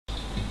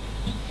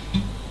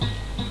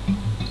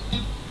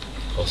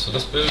Brauchst du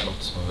das Bild? Mach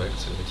das mal weg,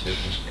 das irritiert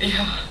mich.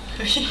 Ja.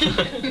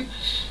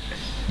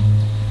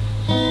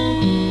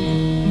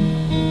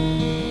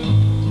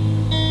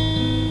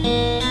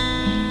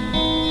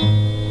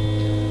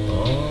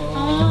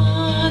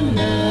 On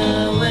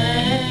the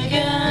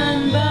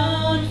wagon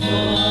bound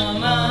for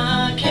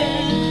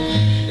market,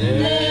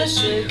 there's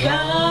a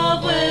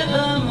cow with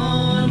a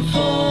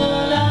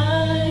mournful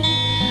eye.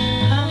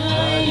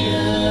 High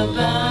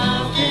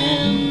above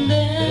him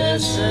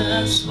there's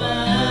a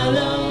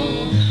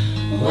swallow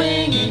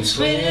winging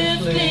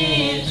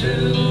swiftly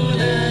through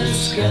the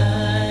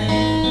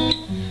sky.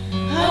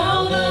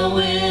 How the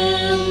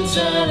winds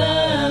are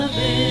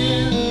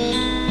laughing,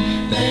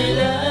 they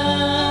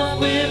laugh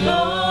with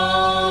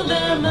all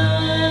their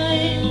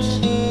might.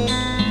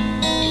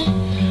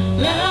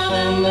 Laugh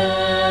and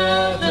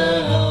laugh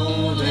the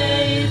whole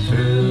day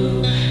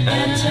through,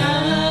 and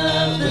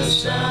have the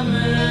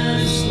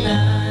summer's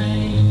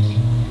night.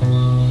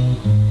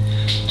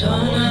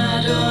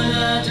 Dona,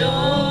 Dona,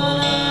 Dona,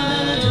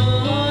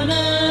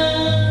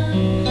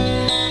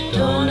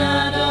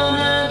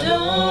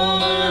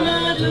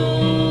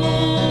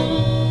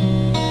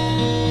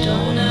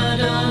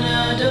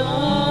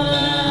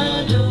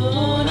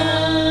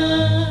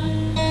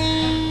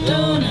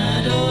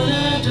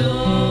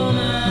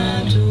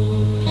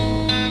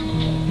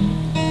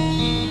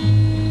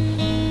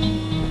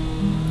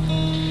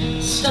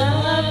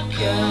 stop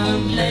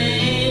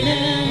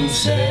complaining,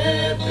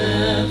 said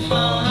the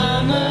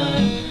farmer,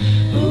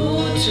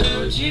 who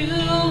told you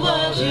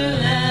what you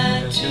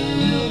had to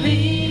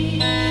be.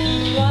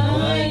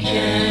 Why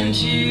can't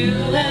you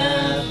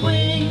have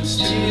wings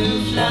to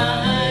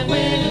fly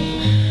with,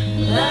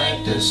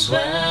 like the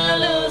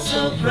swallows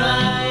so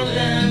bright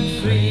and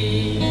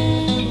free?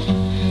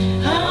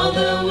 How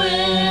the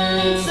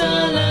winds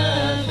are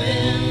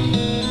laughing,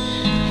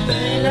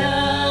 they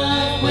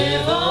laugh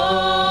with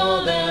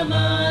all their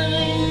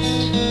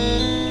might.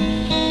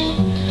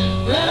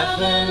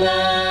 Laugh and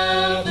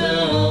laugh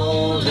the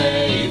whole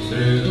day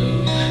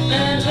through,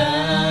 and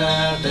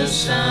have the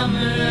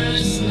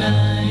summer's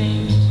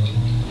night.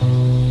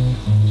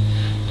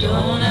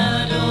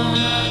 Dona,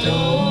 Dona,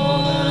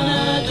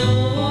 Dona,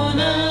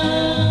 Dona,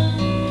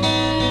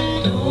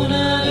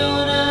 Dona,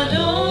 Dona,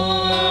 Dona, Dona,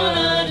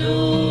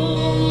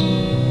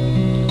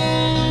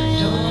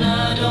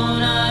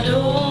 Dona,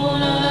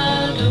 Dona,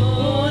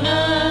 Dona,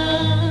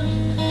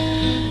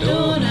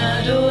 Dona,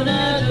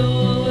 Dona,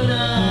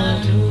 Dona,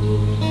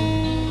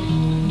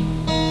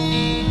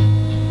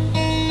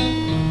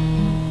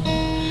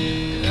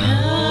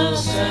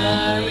 cows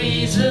are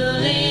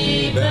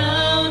easily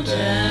browned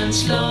and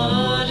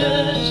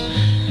slaughtered,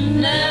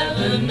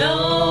 never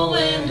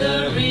knowing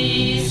the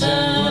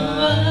reason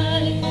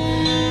why.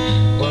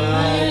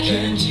 Why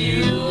can't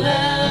you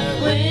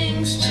have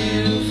wings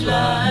to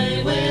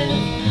fly with,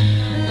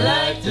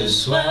 like the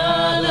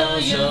swallow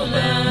you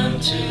learn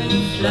to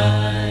fly?